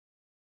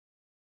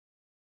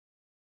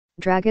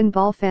Dragon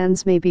Ball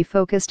fans may be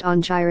focused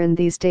on Jiren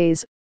these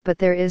days, but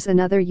there is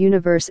another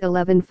Universe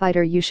 11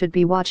 fighter you should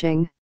be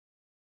watching.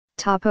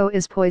 Toppo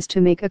is poised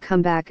to make a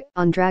comeback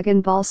on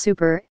Dragon Ball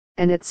Super,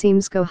 and it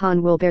seems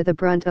Gohan will bear the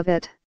brunt of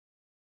it.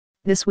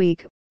 This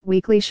week,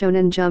 Weekly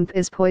Shonen Jump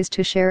is poised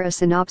to share a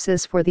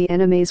synopsis for the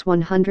anime's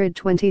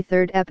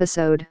 123rd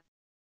episode.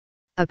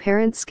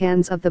 Apparent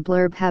scans of the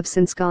blurb have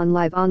since gone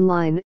live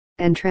online,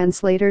 and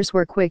translators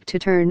were quick to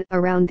turn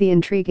around the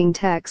intriguing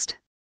text.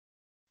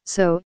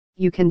 So,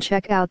 you can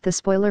check out the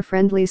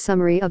spoiler-friendly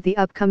summary of the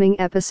upcoming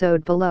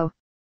episode below.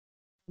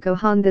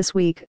 Gohan this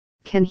week,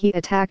 can he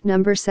attack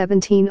number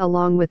 17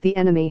 along with the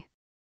enemy?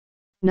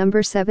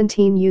 Number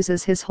 17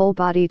 uses his whole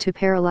body to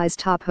paralyze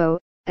Toppo,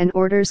 and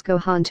orders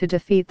Gohan to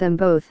defeat them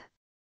both.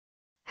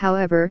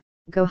 However,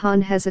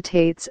 Gohan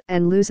hesitates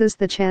and loses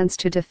the chance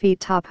to defeat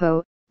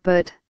Toppo,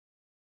 but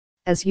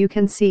as you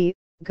can see,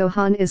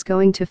 Gohan is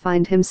going to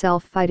find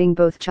himself fighting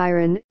both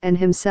Jiren and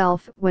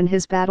himself when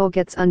his battle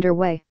gets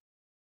underway.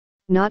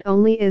 Not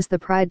only is the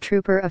Pride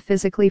Trooper a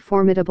physically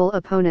formidable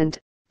opponent,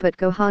 but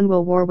Gohan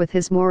will war with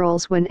his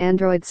morals when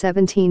Android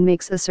 17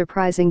 makes a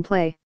surprising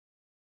play.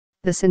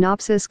 The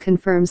synopsis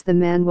confirms the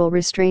man will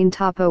restrain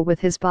Toppo with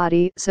his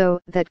body so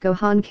that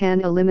Gohan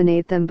can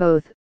eliminate them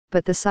both,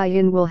 but the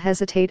Saiyan will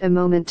hesitate a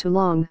moment too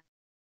long.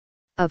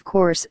 Of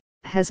course,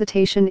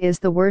 hesitation is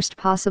the worst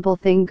possible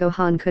thing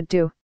Gohan could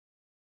do.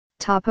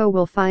 Toppo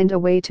will find a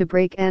way to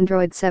break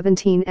Android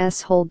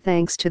 17's hold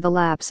thanks to the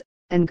lapse,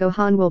 and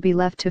Gohan will be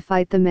left to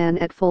fight the man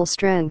at full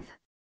strength.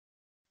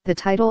 The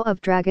title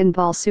of Dragon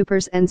Ball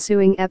Super's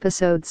ensuing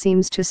episode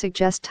seems to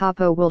suggest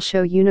Toppo will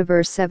show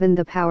Universe 7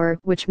 the power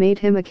which made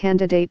him a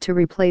candidate to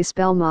replace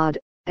Belmod,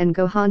 and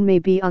Gohan may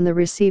be on the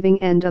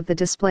receiving end of the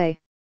display.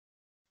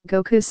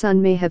 Goku's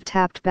son may have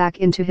tapped back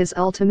into his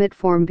ultimate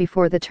form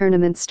before the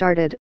tournament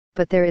started,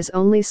 but there is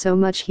only so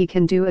much he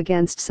can do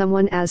against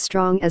someone as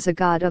strong as a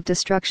god of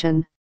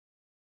destruction.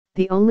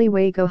 The only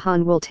way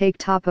Gohan will take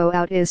Toppo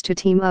out is to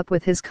team up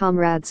with his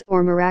comrades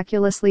or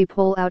miraculously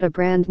pull out a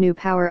brand new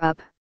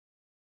power-up.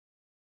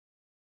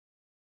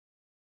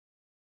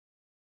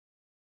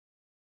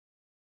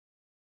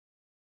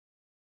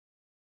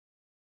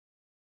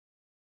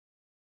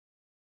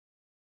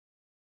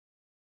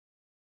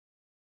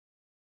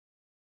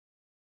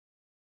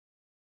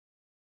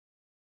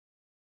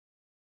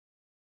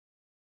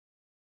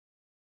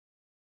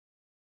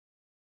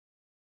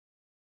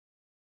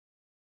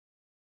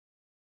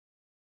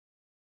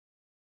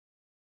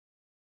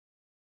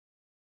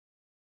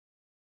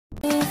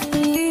 We'll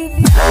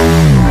be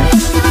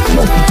right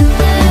back.